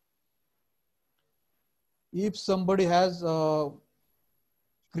 if somebody has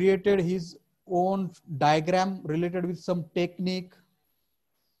created his own diagram related with some technique,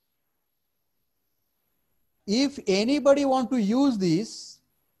 if anybody want to use this,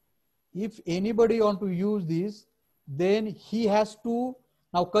 then he has to,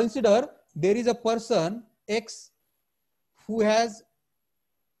 now consider there is a person X who has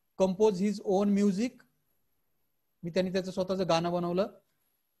composed his own music. मी त्यांनी त्याचं स्वतःचं गाणं बनवलं.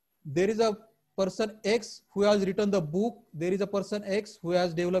 There is a person X who has written the book. There is a person X who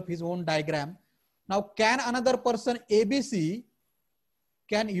has developed his own diagram. Now can another person ABC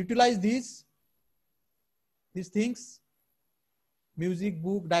can utilize these things? Music,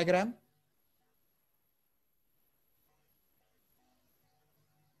 book, diagram.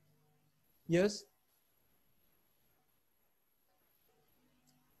 Yes.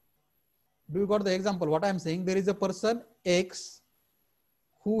 Do you got the example? What I am saying, there is a person X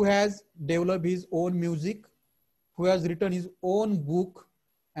who has developed his own music, who has written his own book,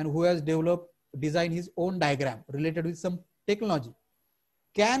 and who has designed his own diagram related with some technology.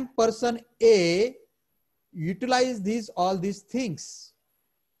 Can person A utilize all these things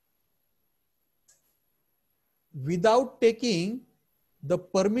without taking the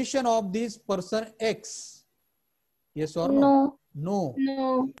permission of this person X? Yes or no? No.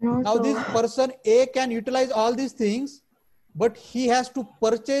 No. Now this person A can utilize all these things, but he has to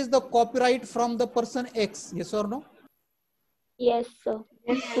purchase the copyright from the person X. Yes or no? Yes, sir.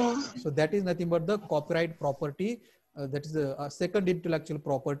 Yes, sir. So that is nothing but the copyright property. That is the second intellectual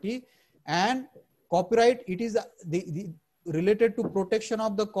property. And copyright, it is the related to protection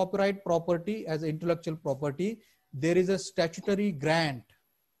of the copyright property as intellectual property. There is a statutory grant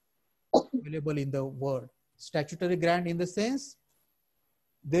available in the world. Statutory grant in the sense,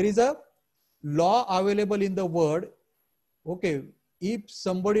 there is a law available in the world. Okay, if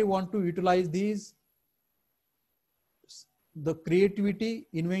somebody want to utilize these, the creativity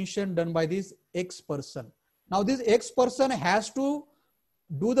invention done by this X person. Now this X person has to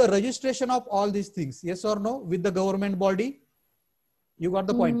do the registration of all these things. Yes or no? With the government body. You got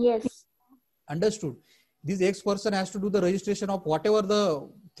the point? Yes. Understood. This X person has to do the registration of whatever the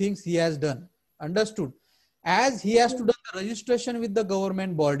things he has done. Understood? As he has to do the registration with the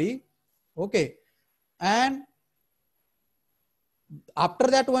government body, okay, and after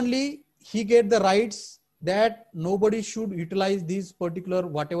that only he get the rights that nobody should utilize these particular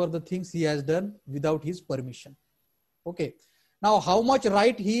whatever the things he has done without his permission. Okay. Now, how much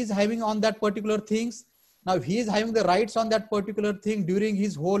right he is having on that particular things? Now, he is having the rights on that particular thing during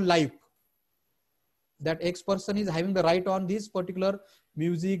his whole life. That X person is having the right on this particular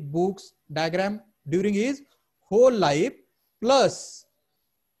music, books, diagram during his whole life, plus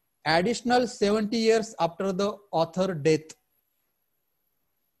additional 70 years after the author death.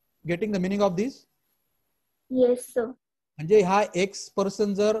 Getting the meaning of this? Yes, sir. म्हणजे हा x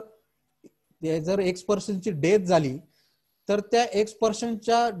person जर x पर्सनची death झाली तर त्या x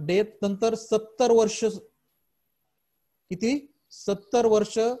पर्सनच्या death नंतर 70 वर्ष, किती 70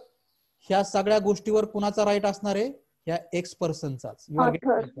 वर्ष ह्या सगळ्या गोष्टीवर कुणाचा राईट असणार आहे? ह्या x पर्सनचाच. You are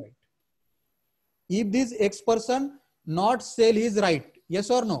getting it right. If this x person not sell his right,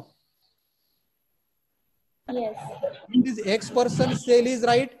 yes or no? Yes. If this X person sell his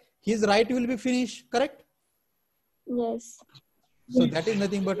right, his right will be finished, correct? Yes. So that is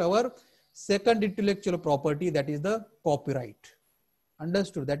nothing but our second intellectual property, that is the copyright.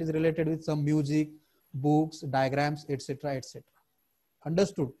 Understood? That is related with some music, books, diagrams, etc. etc.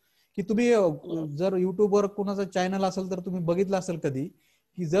 Understood? की तुम्ही जर YouTube वर कोणाचा channel असेल तर तुम्ही बघितलं असेल कधी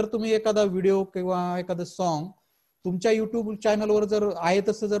की जर तुम्ही एखादा व्हिडिओ किंवा एखादं सॉन्ग तुमच्या YouTube चॅनलवर जर आहे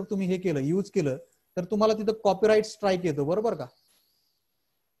तसं जर तुम्ही हे केलं, यूज केलं, तर तुम्हाला तिथं कॉपीराइट स्ट्राईक येतो, बरोबर का?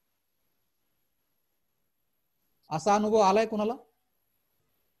 असा अनुभव आलाय कोणाला?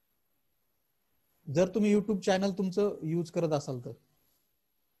 जर तुम्ही युट्यूब चॅनल तुमचं यूज करत असाल तर.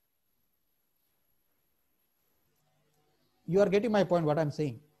 You are getting my point what I am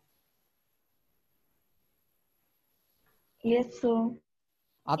saying? Yes sir.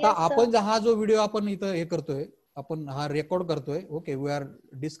 आता Yes, sir. आपण हा जो व्हिडिओ आपण इथं हे करतोय, आपण हा रेकॉर्ड करतोय, okay, we are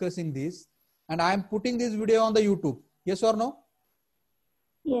discussing this and I am putting this video on the YouTube. Yes or no?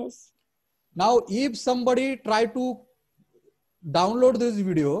 Yes. Now, if somebody try to download this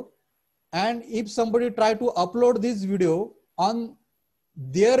video and if somebody try to upload this video on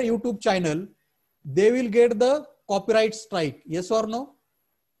their YouTube channel, they will get the copyright strike. Yes or no?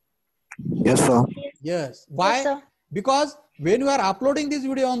 Yes, sir. Yes. Why? Yes, sir. Because when we are uploading this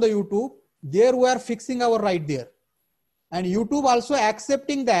video on the YouTube, there we are fixing our right there. And YouTube also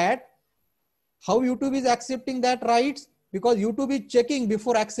accepting that. How YouTube is accepting that rights? Because YouTube is checking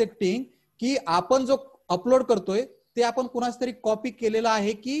before accepting की आपण जो upload करतोय ते आपण कुणाच तरी copy केलेला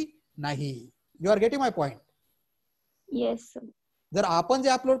आहे की नाही. You are getting my point? Yes, sir. जर आपण जे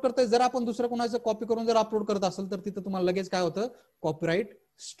अपलोड करतोय, जर आपण दुसऱ्या कुणाचं कॉपी करून जर अपलोड करत असेल तर तिथं तुम्हाला लगेच काय होतं? कॉपीराइट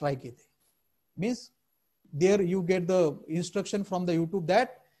स्ट्राईक येते. Means there you get the instruction from the YouTube that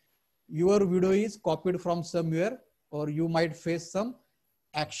your video is copied from somewhere और you might face some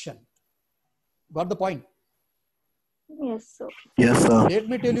action. Got the point? Yes, sir. Yes, sir. Let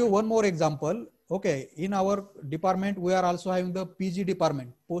me tell you one more example. Okay, in our department, we are also having the PG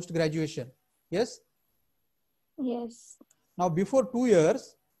department, post graduation. Yes? Yes. Now, before 2 years,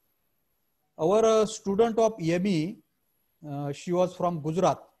 our student of EME, she was from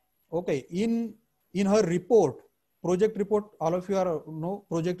Gujarat. Okay, in her report, project report, all of you are know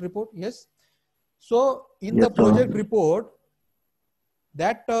project report, yes? So, in Yes, the project sir. report,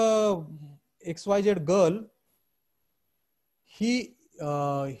 that XYZ girl, he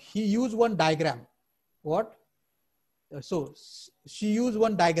used one diagram. What? So she used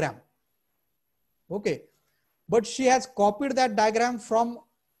one diagram. Okay, but she has copied that diagram from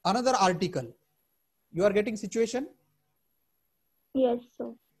another article. You are getting situation? Yes,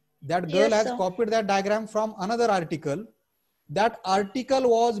 sir. That girl Yes, has sir. copied that diagram from another article. That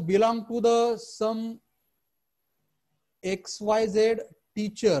article was belong to the some XYZ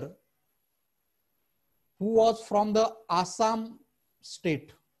teacher who was from the Assam state.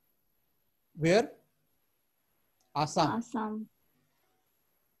 Where? Assam. Awesome.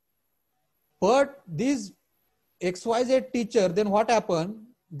 But this XYZ teacher, then what happened?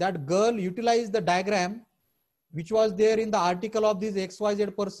 That girl utilized the diagram which was there in the article of this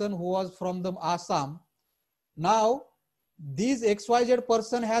XYZ person who was from the Assam. Now, this XYZ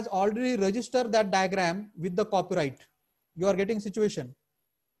person has already registered that diagram with the copyright. You are getting situation.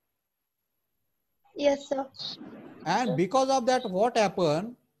 Yes, sir. And because of that, what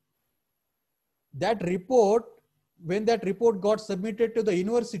happened? That report, when that report got submitted to the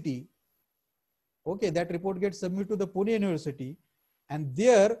university, okay, that report gets submitted to the Pune University, and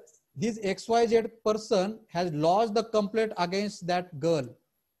there this XYZ person has lodged the complaint against that girl.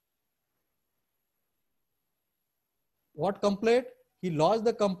 What complaint? he lodged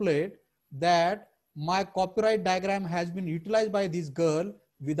the complaint that my copyright diagram has been utilized by this girl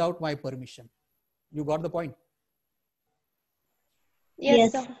without my permission. You got the point?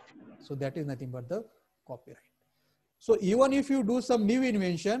 Yes, sir. So that is nothing but the copyright. So even if you do some new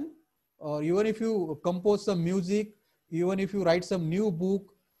invention, or even if you compose some music, even if you write some new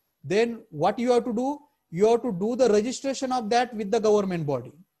book, then what you have to do? You have to do the registration of that with the government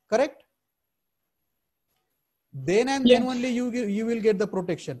body, correct? Then and then only you will get the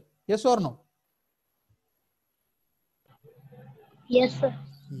protection. Yes or no? Yes, sir.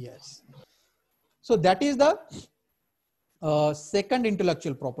 Yes. So that is the second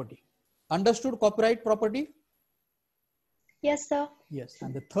intellectual property. Understood copyright property? Yes, sir. Yes.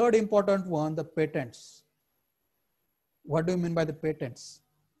 And the third important one, the patents. What do you mean by the patents?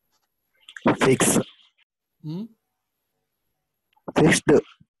 Fix. Hmm? Fixed.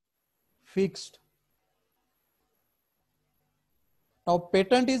 Fixed. Now,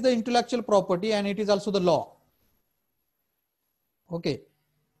 patent is the intellectual property and it is also the law. Okay.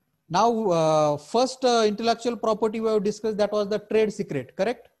 Now, first intellectual property we have discussed, that was the trade secret,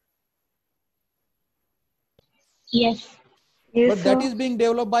 correct? Yes. Yes, But that sir. is being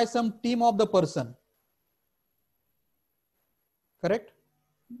developed by some team of the person, correct?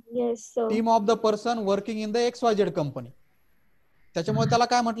 Yes, sir. Team of the person working in the XYZ company. त्याच्यामुळे त्याला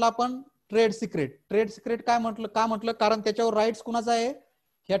काय म्हटलं आपण? Trade secrete. Trade secrete काय म्हटलं? का म्हटलं? कारण त्याच्यावर राईट्स कुणाचा आहे?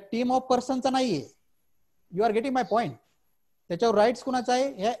 ह्या टीम ऑफ पर्सनचा नाहीये. You are getting my point. त्याच्यावर राईट्स कुणाचा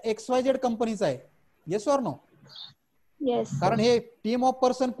आहे? ह्या XYZ कंपनीचा आहे. Yes or no? Yes, कारण sir. Hey team of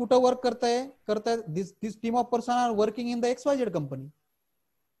person कुठं वर्क करताय? This team of person are working in the XYZ company.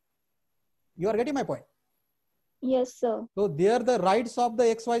 You are getting my point? Yes, sir. So there the rights of the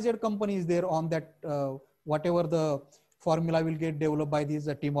XYZ company is there on that whatever the formula will get developed by this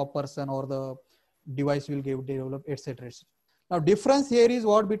team of person or the device will get developed, etc. Now difference here is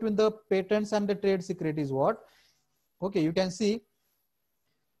what between the patents and the trade secret is what? Okay, you can see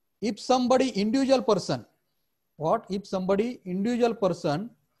if somebody individual person, what if somebody individual person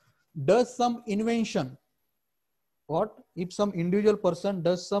does some invention, what if some individual person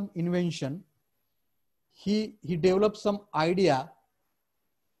does some invention, he develops some idea,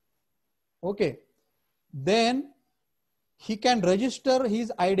 okay, then he can register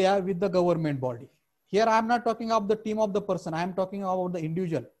his idea with the government body. Here I am not talking of the team of the person, I am talking about the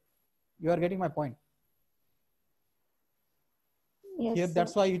individual. You are getting my point? Yes, Here sir.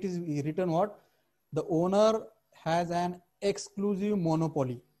 that's why it is written what? The owner has an exclusive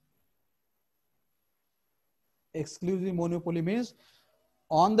monopoly. Exclusive monopoly means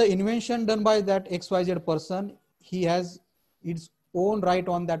on the invention done by that XYZ person, he has its own right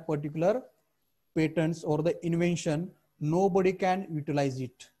on that particular patents or the invention. Nobody can utilize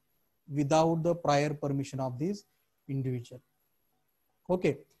it without the prior permission of this individual.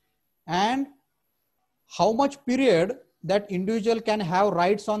 Okay. And how much period that individual can have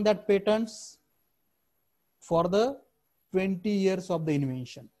rights on that patents? For the 20 years of the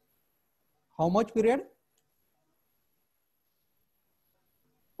invention. How much period?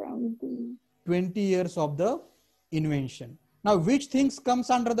 20. 20 years of the invention. Now, which things comes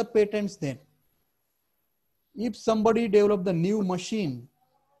under the patents then? If somebody develop the new machine,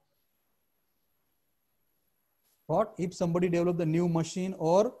 what? If somebody develop the new machine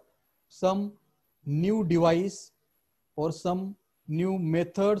or some new device or some new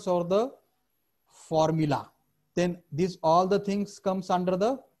methods or the formula, then these all the things comes under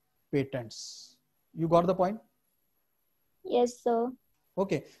the patents. You got the point? Yes, sir.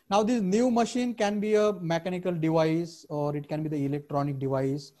 Okay. Now this new machine can be a mechanical device or it can be the electronic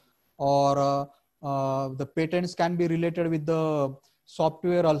device, or the patents can be related with the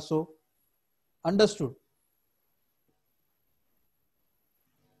software also. Understood?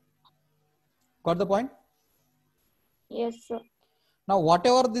 Got the point? Yes, sir. Now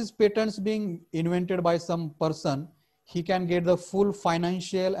whatever these patents being invented by some person, he can get the full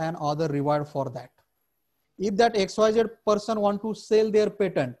financial and other reward for that. If that XYZ person want to sell their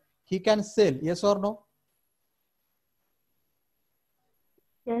patent, he can sell, yes or no?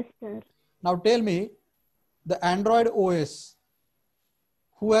 Yes, sir. Now tell me, the Android OS,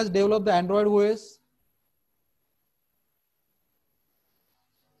 who has developed the Android OS?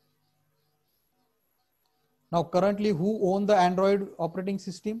 Now currently who owns the Android operating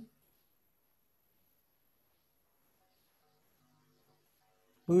system?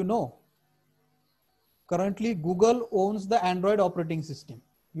 Do you know? Currently Google owns the Android operating system.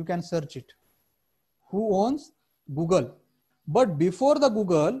 You can search it. Who owns? Google. But before the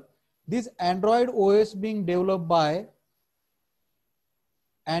Google, this Android OS being developed by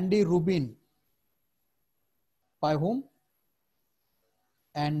Andy Rubin. By whom?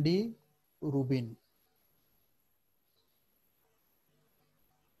 Andy Rubin.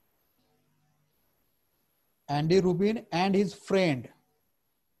 Andy Rubin and his friend.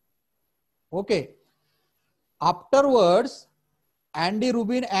 Okay. Afterwards, Andy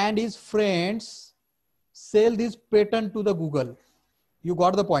Rubin and his friends sell this patent to the Google. You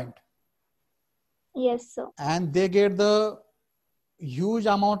got the point. Yes, sir. And they get the huge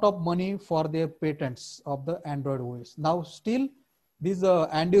amount of money for their patents of the Android OS. Now still these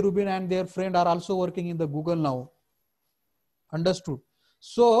Andy Rubin and their friend are also working in the Google now. Understood?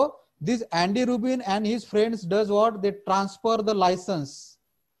 So this Andy Rubin and his friends does what? They transfer the license.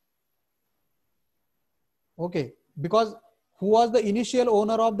 Okay, because who was the initial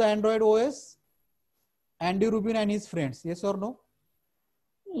owner of the Android OS? Andy Rubin and his friends. Yes or no?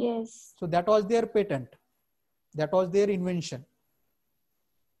 Yes. So that was their patent. That was their invention.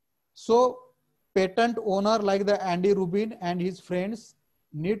 So patent owner like the Andy Rubin and his friends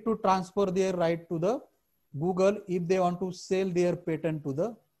need to transfer their right to the Google if they want to sell their patent to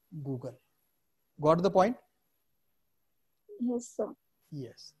the Google. Got the point? Yes, sir.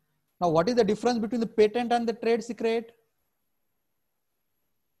 Yes. Now, what is the difference between the patent and the trade secret?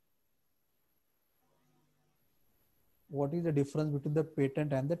 What is the difference between the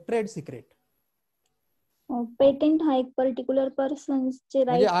patent and the trade secret? Patent हा एक particular पर्सनचे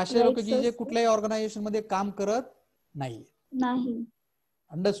म्हणजे असे लोक rights की जे कुठल्याही organisation मध्ये काम करत नाही. नाही.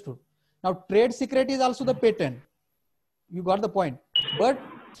 Understood. Now trade secret is also the patent. You got the point. But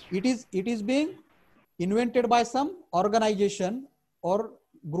it is being invented by some organization or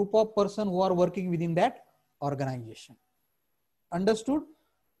group of person who are working within that organization. Understood?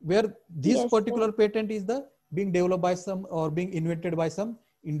 Where this Yes, particular sir. patent is the being developed by some or being invented by some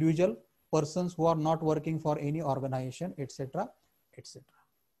individual persons who are not working for any organization, etc., etc.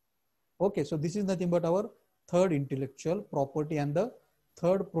 Okay, so this is nothing but our third intellectual property and the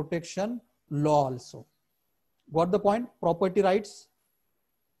third protection law also. Got the point? Property rights.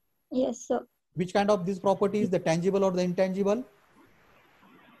 Yes, sir. Which kind of this property is the tangible or the intangible?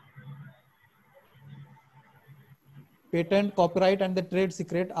 Patent, copyright, and the trade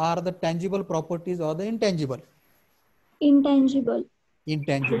secret are the tangible properties or the intangible? Intangible.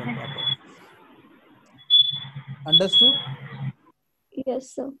 Intangible properties. Understood? Yes,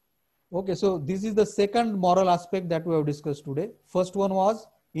 sir. Okay, so this is the second moral aspect that we have discussed today. First one was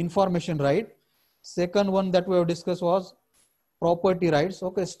information right. Second one that we have discussed was property rights.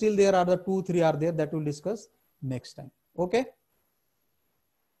 Okay, still there are the 2-3 are there that we'll discuss next time. Okay.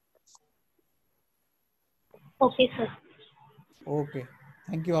 Okay, sir. Okay.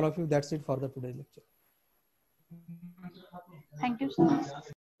 Thank you all of you. That's it for the today's lecture. Thank you, sir.